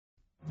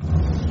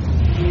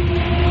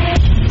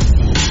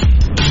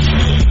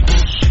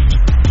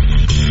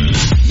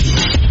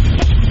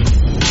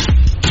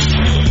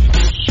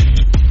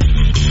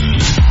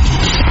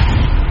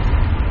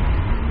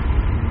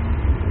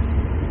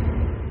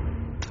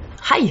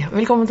Hei,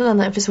 velkommen til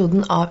denne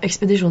episoden av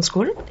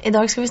Ekspedisjonsskolen. I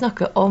dag skal vi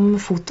snakke om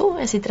foto.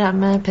 Jeg sitter her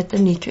med Petter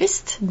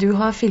Nyqvist. Du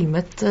har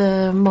filmet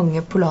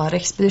mange polare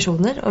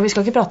ekspedisjoner, og vi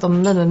skal ikke prate om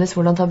nødvendigvis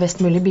hvordan ta best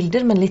mulig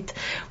bilder, men litt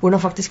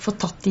hvordan faktisk få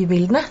tatt de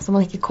bildene, så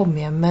man ikke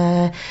kommer hjem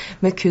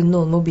med kun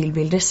noen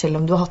mobilbilder, selv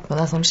om du har hatt med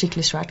deg sånn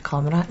skikkelig svært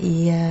kamera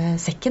i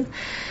sekken.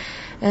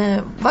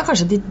 Hva er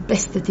kanskje ditt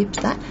beste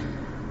tips der?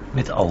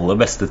 Mitt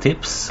aller beste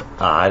tips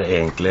er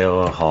egentlig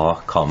å ha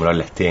kamera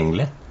lett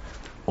tilgjengelig.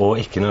 Og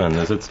ikke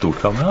nødvendigvis et stort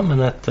kamera, men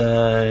et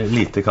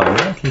lite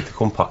kamera, et lite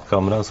kompakt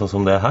kamera, sånn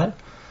som det her.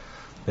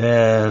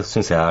 Det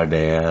synes jeg er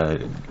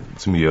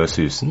det som gjør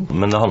susen,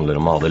 men det handler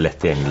om å ha det lett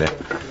tilgjengelig.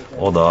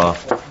 Og da,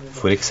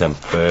 for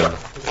eksempel,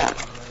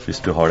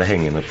 hvis du har det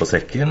hengende på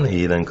sekken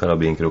i den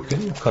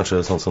karabinkroken,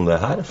 kanskje sånn som det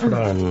her, for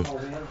da er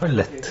den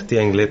lett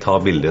tilgjengelig, ta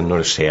bilder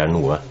når det skjer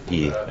noe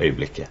i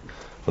øyeblikket.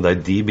 Og det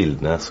er de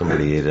bildene som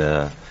blir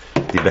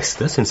de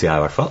beste, synes jeg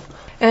i hvert fall.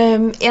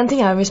 En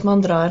ting er hvis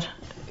man drar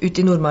ut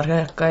i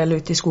Nordmarka eller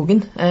ut i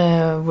skogen,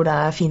 hvor det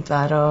er fint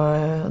vær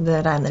og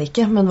det regner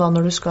ikke. Men hva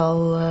når du skal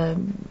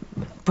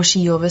på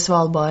ski over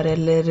Svalbard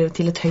eller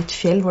til et høyt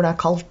fjell hvor det er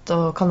kaldt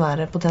og kan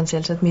være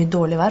potensielt sett mye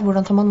dårlig vær?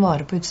 Hvordan tar man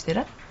vare på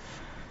utstyret?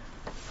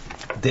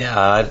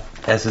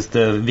 Jeg synes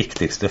det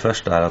viktigste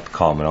først er at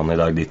kameraene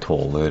i dag, de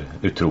tåler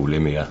utrolig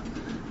mye.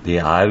 De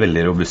er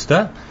veldig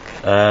robuste.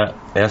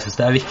 Jeg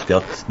synes det er viktig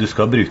at du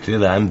skal bruke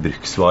det er en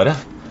bruksvare.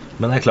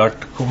 Men det er klart,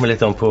 det kommer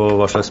litt an på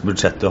hva slags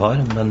budsjett du har,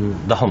 men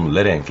det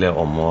handler egentlig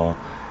om å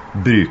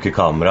bruke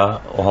kamera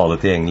og ha det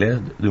tilgjengelig.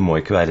 Du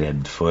må ikke være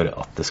redd for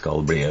at det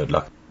skal bli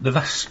ødelagt. Det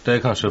verste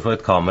kanskje for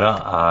et kamera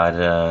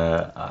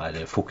er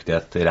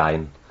fuktighet,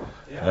 regn.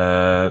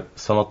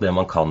 Sånn at det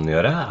man kan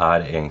gjøre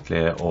er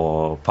egentlig å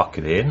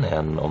pakke det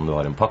inn, om du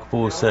har en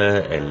pakkpose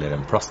eller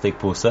en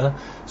plastikkpose,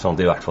 sånn at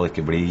det i hvert fall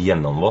ikke blir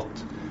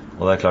gjennomvått.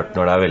 Og det er klart,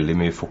 når det er veldig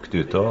mye fukt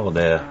ute, og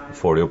det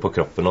får du jo på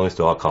kroppen, og hvis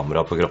du har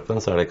kamera på kroppen,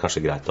 så er det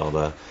kanskje greit å ha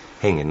det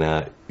hengende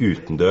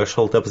utendørs,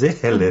 holdt jeg på å si,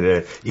 eller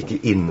ikke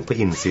på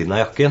innsiden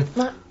av jakken.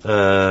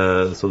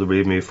 Så det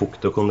blir mye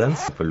fukt og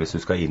kondens. Hvis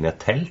du skal inn i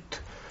et telt,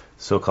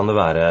 så kan det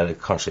være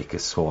kanskje ikke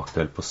så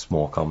aktuelt på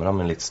små kamera,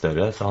 men litt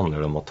større, så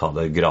handler det om å ta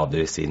det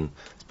gradvis inn,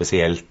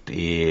 spesielt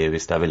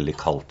hvis det er veldig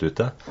kaldt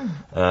ute.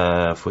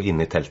 For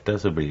inne i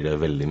teltet så blir det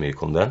veldig mye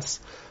kondens,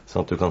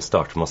 sånn at du kan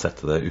starte med å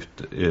sette det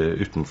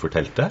utenfor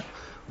teltet,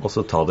 og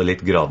så ta det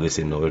litt gradvis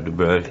innover. Du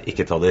bør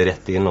ikke ta det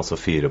rett inn, og så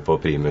fyre på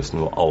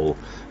primusen hvor all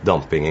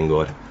dampingen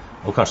går.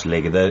 Og kanskje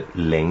legge det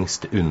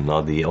lengst unna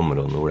de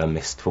områdene hvor det er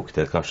mest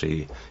fuktighet,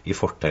 kanskje i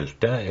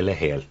forteltet, eller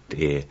helt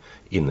i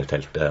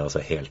innerteltet,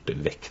 altså helt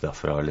vekk da,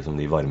 fra liksom,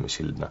 de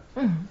varmekildene.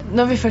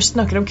 Når vi først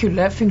snakker om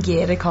kulde,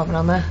 fungerer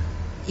kameraene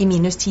i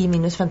minus 10,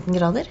 minus 15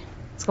 grader?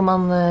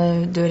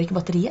 Dør ikke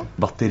batteriet?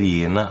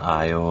 Batteriene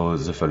er jo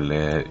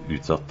selvfølgelig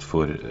utsatt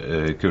for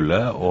kulde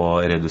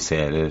og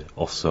reduserer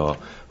også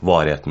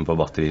varigheten på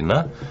batteriene.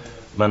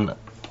 Men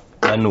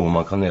det er noe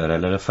man kan gjøre,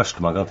 eller det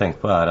første man kan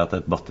tenke på er at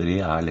et batteri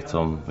er litt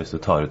som hvis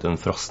du tar ut en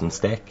frossen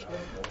stek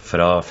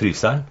fra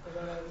fryseren,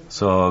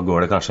 så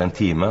går det kanskje en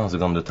time, og så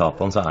kan du ta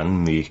på den, så er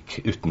den myk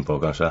utenpå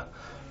kanskje.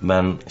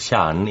 Men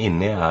kjernen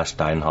inni er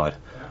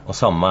steinhard. Og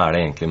samme er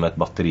det egentlig med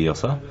et batteri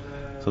også.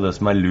 Så det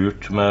som er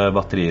lurt med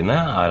batteriene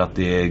er at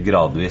de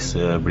gradvis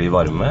blir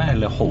varme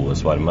eller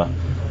holdes varme.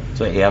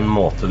 Så en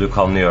måte du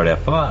kan gjøre det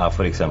på er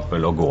for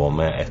eksempel å gå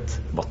med et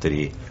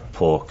batteri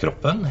på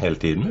kroppen hele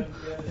tiden.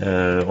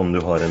 Om du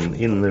har en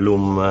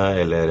innerlomme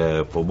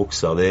eller på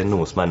buksa di,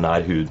 noe som er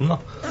nær huden da,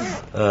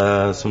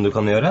 som du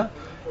kan gjøre.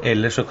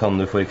 Eller så kan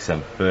du for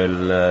eksempel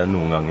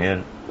noen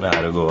ganger når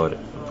jeg går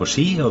på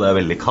ski og det er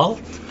veldig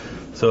kaldt,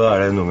 så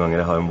er det noen ganger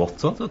jeg har en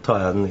vått sånn, så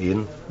tar jeg den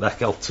inn. Det er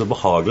ikke alltid så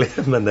behagelig,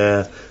 men det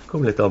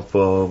kommer litt an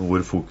på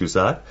hvor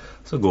fokuset er.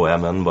 Så går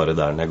jeg med den bare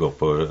der når jeg går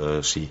på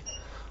ski.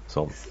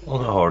 Sånn.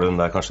 Og da har du den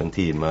der kanskje en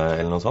time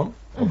eller noe sånt,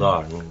 og da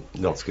er den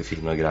ganske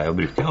fin og grei å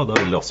bruke, og da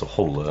vil det også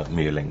holde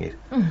mye lenger.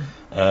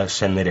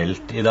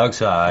 Generelt i dag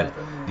så er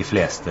de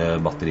fleste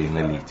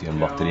batteriene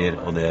lithiumbatterier,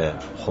 og det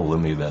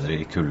holder mye bedre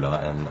i kulda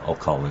enn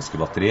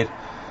alkaliske batterier.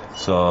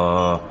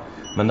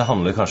 Men det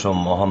handler kanskje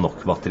om å ha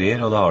nok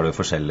batterier, og da har du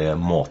forskjellige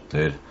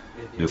måter.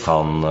 Du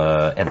kan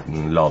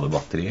enten lade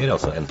batterier,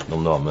 altså enten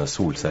om du har med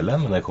solcelle,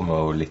 men det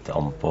kommer jo litt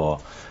an på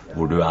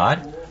hvor du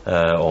er,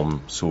 om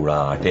sola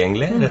er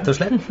tilgjengelig, rett og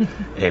slett.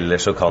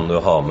 Eller så kan du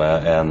ha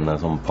med en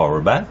sånn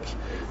powerbank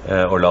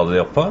og lade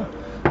de opp på.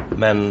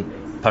 Men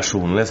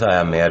personlig så er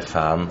jeg mer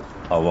fan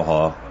av å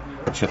ha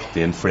kjøpt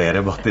inn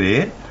flere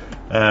batterier,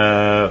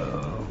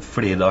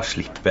 fordi da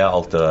slipper jeg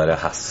alt det der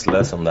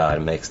hasslet som det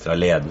er med ekstra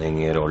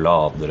ledninger og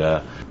ladere.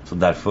 Så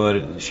derfor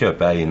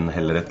kjøper jeg inn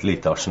heller et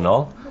lite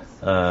arsenal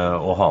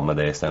og ha med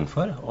det i stedet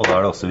for. Og da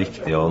er det også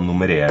viktig å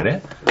nummerere det,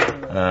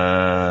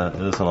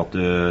 sånn at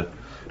du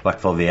i hvert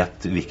fall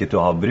vet hvilket du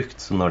har brukt.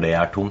 Så når det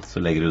er tomt,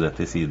 så legger du det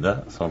til side,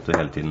 sånn at du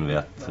hele tiden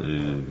vet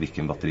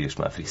hvilke batterier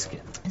som er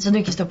friske. Så du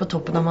ikke står på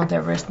toppen av Mount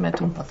Everest med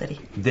tomt batteri?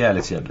 Det er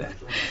litt kjedelig.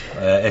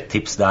 Et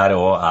tips der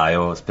også er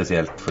jo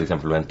spesielt for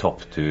eksempel en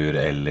topptur,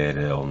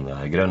 eller om det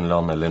er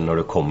Grønland, eller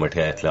når du kommer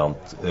til et eller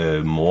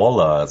annet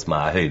mål da, som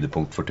er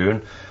høydepunkt for turen,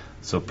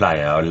 så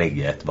pleier jeg å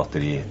legge et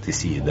batteri til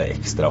side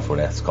ekstra for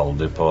det. Skal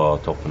du på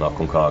toppen av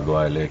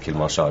Concagua eller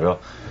Kilimanjaro,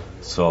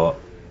 så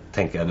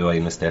tenker jeg du har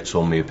investert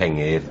så mye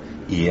penger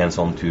i en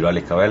sånn tur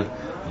allikevel.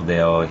 Og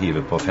det å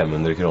hive på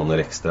 500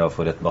 kroner ekstra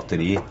for et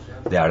batteri,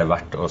 det det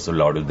verdt, og så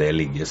lar du det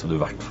ligge, så du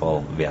I hvert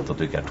fall vet at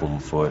du ikke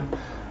tom for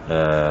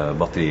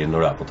batterier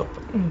når du på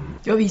toppen.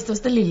 Du har vist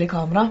oss det lille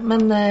kamera,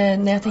 men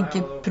når jeg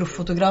tenker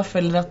profffotograf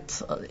eller at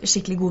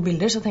skikkelig gode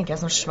bilder, så tenker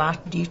jeg sånn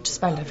svært dyrt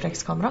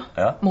speilreflekskamera.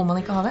 Ja. Må man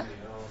ikke ha det?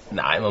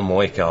 Nei, man må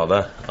ikke ha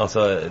det.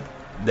 Altså,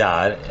 det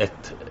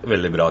et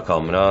veldig bra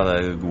kamera,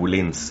 det god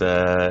linse,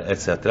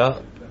 etc.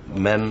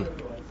 Men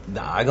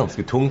det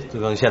ganske tungt, du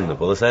kan kjenne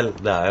på det selv.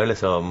 Det jo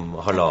liksom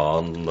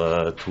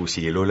 1,5–2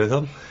 kilo,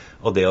 liksom.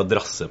 Og det å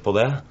drasse på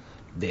det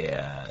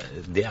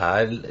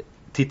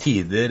til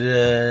tider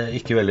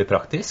ikke veldig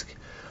praktisk.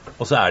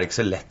 Og så det ikke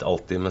så lett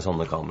alltid med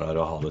sånne kameraer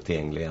å ha det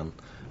tilgjengelig igjen.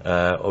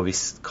 Og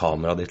hvis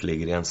kameraet ditt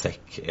ligger I en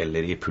sekk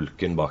eller I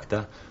pulken bak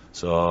deg,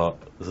 så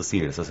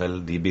sier det seg selv,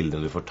 de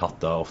bildene du får tatt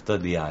da ofte,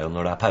 de jo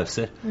når det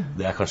pauser.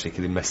 Det kanskje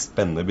ikke de mest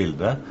spennende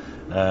bildene.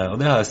 Og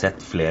det har jeg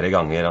sett flere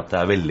ganger, at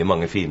det veldig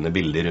mange fine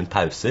bilder rundt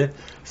pauser,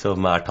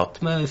 som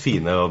tatt med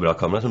fine og bra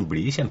kamera, som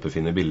blir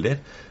kjempefine bilder.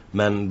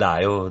 Men det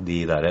jo de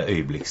der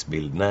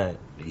øyeblikksbildene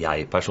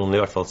jeg personlig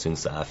I hvert fall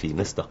synes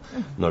finest da.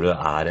 Når det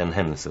en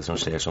hendelse som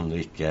skjer som du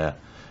ikke,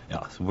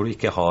 hvor du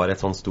ikke har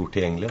et sånt stort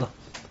tilgjengelig da.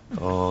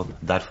 Og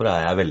derfor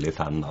jeg veldig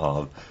fan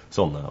av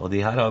sånne. Og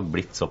de her har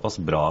blitt såpass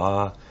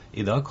bra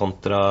I dag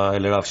kontra,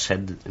 eller det har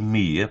skjedd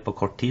mye på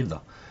kort tid da.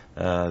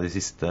 De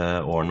siste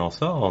årene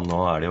også, og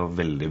nå det jo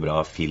veldig bra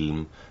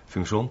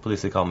filmfunksjon på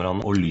disse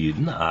kameraene. Og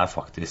lyden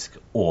faktisk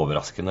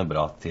overraskende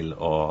bra til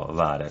å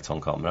være et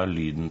sånt kamera.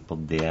 Lyden på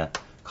det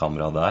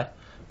kameraet der,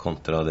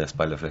 kontra det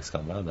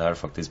speilreflekskameraet, det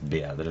faktisk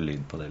bedre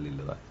lyd på det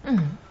lille der.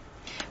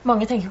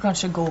 Mange tenker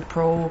kanskje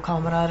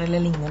GoPro-kameraer eller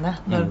lignende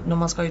når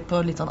man skal ut på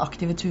litt sånn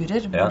aktive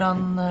turer.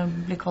 Hvordan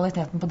blir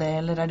kvaliteten på det,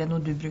 eller det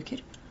noe du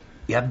bruker?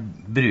 Jeg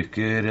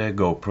bruker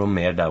GoPro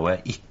mer der hvor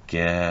jeg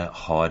ikke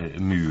har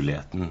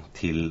muligheten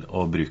til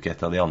å bruke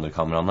et av de andre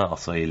kameraene,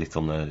 altså I litt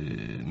sånne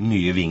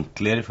nye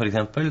vinkler for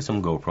eksempel,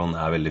 som GoProen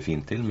veldig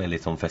fin til, med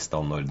litt sånn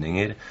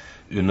festeanordninger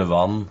under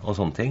vann og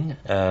sånne ting.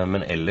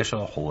 Men ellers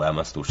så holder jeg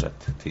meg stort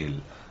sett til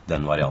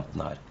den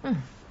varianten her.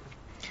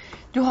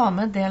 Du har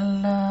med en del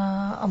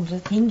andre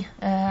ting.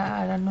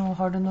 Hva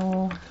har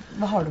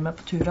du med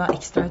på tur av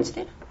ekstra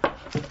utstyr?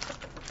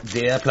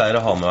 Det jeg pleier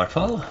å ha med I hvert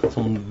fall,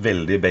 sånn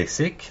veldig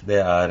basic, det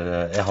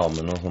jeg har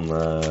med noen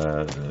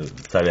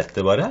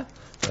servietter bare.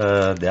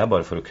 Det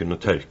bare for å kunne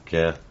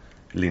tørke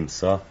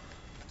linsa.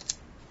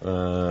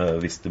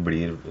 Hvis det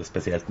blir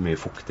spesielt mye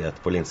fuktighet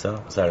på linsa,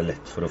 så det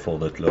lett for å få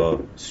det til å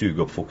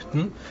suge opp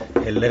fukten,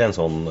 eller en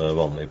sånn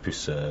vanlig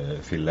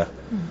pussefille.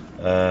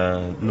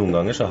 Noen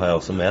ganger så har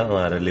jeg også med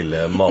den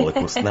lille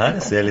malekosten her,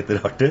 det ser litt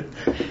rart ut,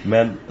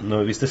 men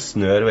hvis det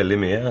snør veldig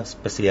mye,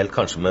 spesielt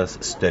kanskje med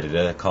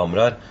større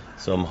kameraer,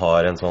 som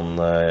har en sånn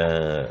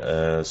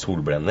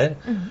solblender,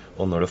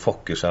 og når det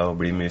fokker seg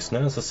og blir mye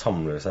snø, så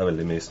samler det seg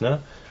veldig mye snø,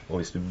 og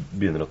hvis du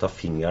begynner å ta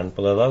fingeren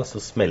på det da, så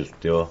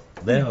smelter jo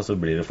det, og så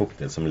blir det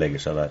fuktighet som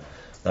legger seg der.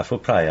 Derfor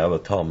pleier jeg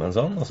å ta med en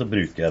sånn, og så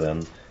bruker jeg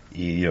den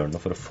I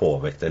hjørnet for å få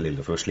vekk det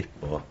lille, for å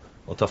slippe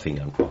å ta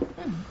fingeren på.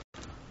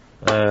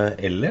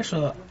 Ellers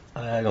så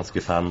jeg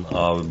ganske fan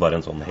av bare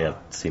en sånn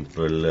helt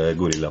simpel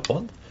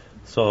gorillapod,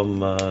 som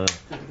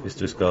hvis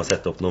du skal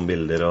sette opp noen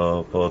bilder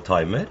på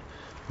timer,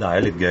 det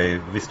jo litt gøy.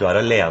 Hvis du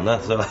alene,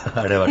 så det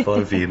I hvert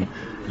fall en fin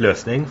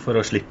løsning for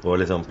å slippe å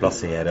liksom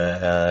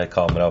plassere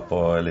kamera på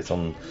litt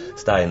sånn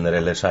steiner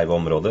eller skeive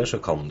områder, så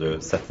kan du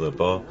sette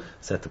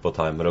på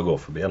timer og gå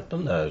forbi,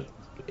 enten det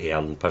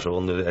en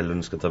person eller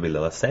du skal ta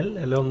bilde av deg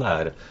selv, eller om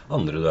det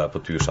andre du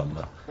på tur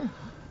sammen med.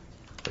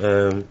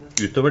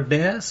 Utover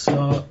det så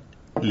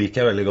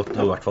liker jeg veldig godt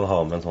å I hvert fall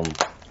ha med en sånn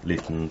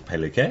liten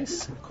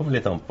pellecase. Kommer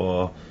litt an på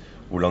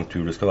hvor lang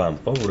tur du skal være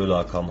med på, hvor du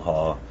da kan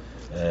ha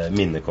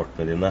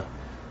minnekortene dine.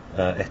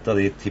 Et av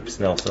de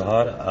tipsene jeg også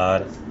har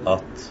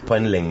at på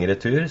en lengre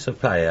tur så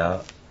pleier jeg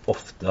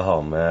ofte å ha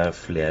med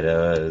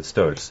flere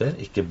størrelser,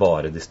 ikke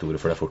bare de store,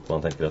 for det fort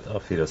man tenker at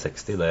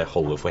 64, det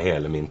holder for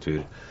hele min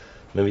tur.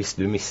 Men hvis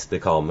du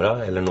mister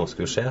kamera eller noe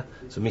skulle skje,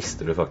 så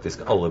mister du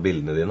faktisk alle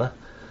bildene dine.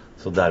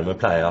 Så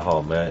dermed pleier jeg å ha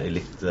med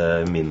litt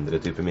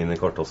mindre type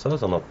minnekort også,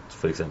 sånn at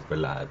for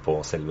eksempel på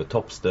selve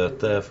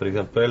toppstøtet for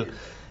eksempel,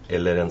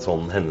 eller en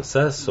sånn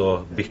hendelse, så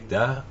bytter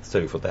jeg,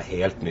 sørger for at det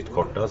helt nytt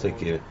kort da, så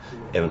ikke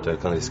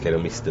eventuelt kan risikere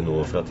å miste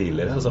noe fra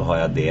tidligere, så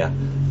har jeg det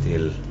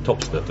til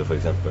toppstøtte for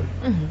eksempel.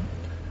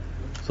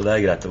 Så det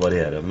greit å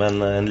variere, men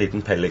en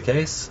liten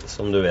pellecase,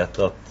 som du vet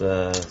at,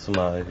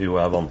 som jo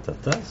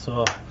vanntette,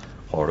 så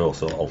har du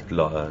også alt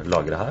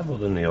lagret her,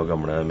 både nye og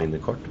gamle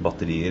minnekort,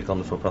 batterier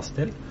kan du få plass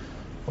til,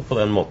 og på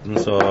den måten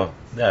så,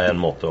 det en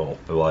måte å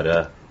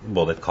oppbevare,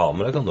 både et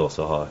kamera kan du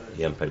også ha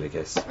I en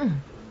pellecase.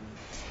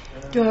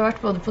 Du har jo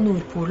vært både på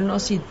Nordpolen og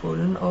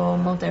Sydpolen og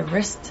Mount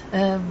Everest.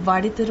 Hva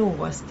ditt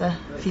råeste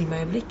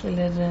filmøyeblikk,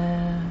 eller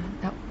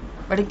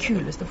hva det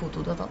kuleste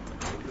foto du har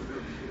tatt?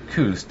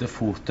 kuleste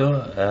foto,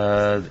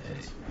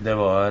 det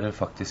var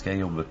faktisk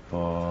jeg jobbet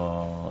på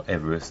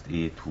Everest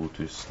i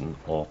 2012,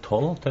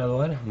 tror jeg det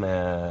var,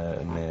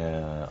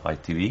 med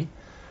ITV.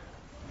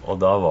 Og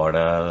da var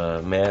det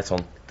med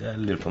sånt, jeg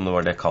lurer på om det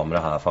var det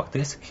kameraet her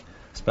faktisk,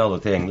 som jeg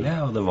hadde tilgjengelig,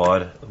 og det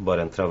var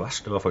bare en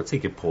travers. Det var faktisk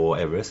ikke på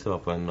Everest, det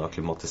var på en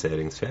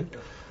akklimatiseringsfjell.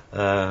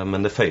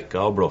 Men det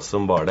føyka og blåste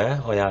som bare det,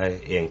 og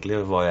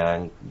egentlig var jeg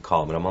en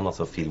kameramann,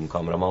 altså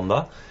filmkameramann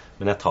da,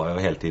 men jeg tar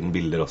jo hele tiden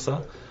bilder også.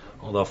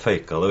 Og da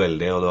føyka det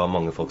veldig, og det var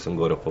mange folk som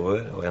går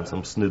oppover, og en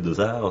som snudde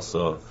seg, og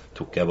så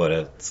tok jeg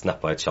bare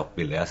snappa et kjapt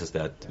bilde. Jeg synes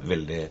det et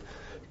veldig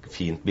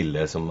fint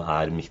bilde som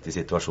midt i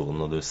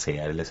situasjonen, og du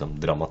ser liksom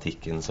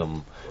dramatikken som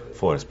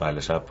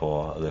forespeiler seg på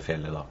det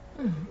fjellet da.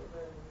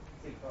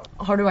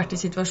 Har du vært i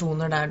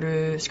situasjoner der du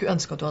skulle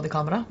ønske at du hadde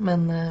kamera,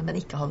 men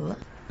ikke hadde det?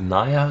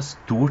 Nei, jeg har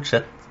stort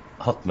sett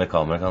hatt med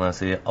kamera, kan jeg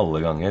si,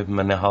 alle ganger,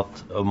 men jeg har hatt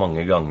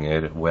mange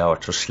ganger hvor jeg har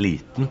vært så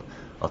sliten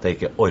at jeg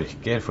ikke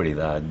orker, fordi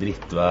det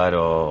drittvær,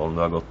 og om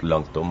du har gått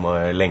langt om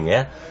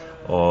lenge,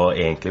 og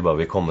egentlig bare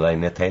vil komme deg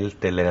inn i et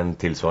telt eller en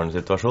tilsvarende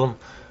situasjon,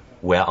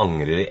 hvor jeg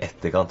angrer i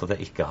etterkant at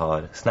jeg ikke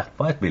har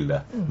snappet et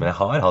bilde. Men jeg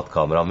har hatt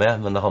kamera med,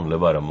 men det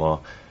handler bare om å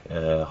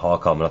ha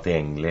kamera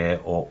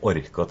tilgjengelig og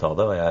orke å ta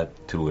det, og jeg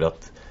tror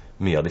at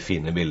mye av de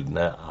fine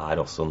bildene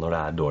også når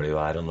det dårlig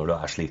vær, og når du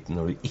sliten,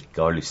 når du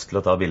ikke har lyst til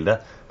å ta bilde.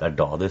 Det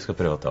da du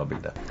skal prøve å ta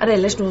bilde. Det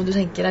ellers noe du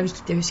tenker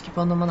viktig å huske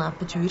på når man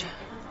på tur?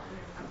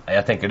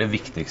 Jeg tenker det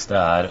viktigste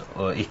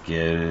å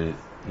ikke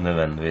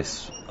nødvendigvis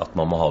at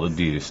man må ha det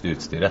dyreste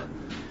utstyret.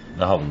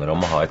 Det handler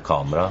om å ha et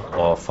kamera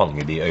og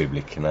fange de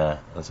øyeblikkene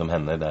som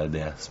hender. Det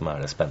det som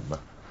det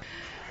spennende.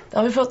 Da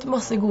har vi fått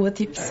masse gode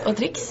tips og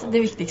triks.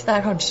 Det viktigste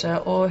kanskje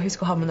å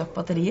huske å ha med nok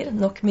batterier,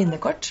 nok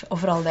minnekort,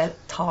 og for all del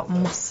ta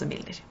masse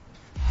bilder.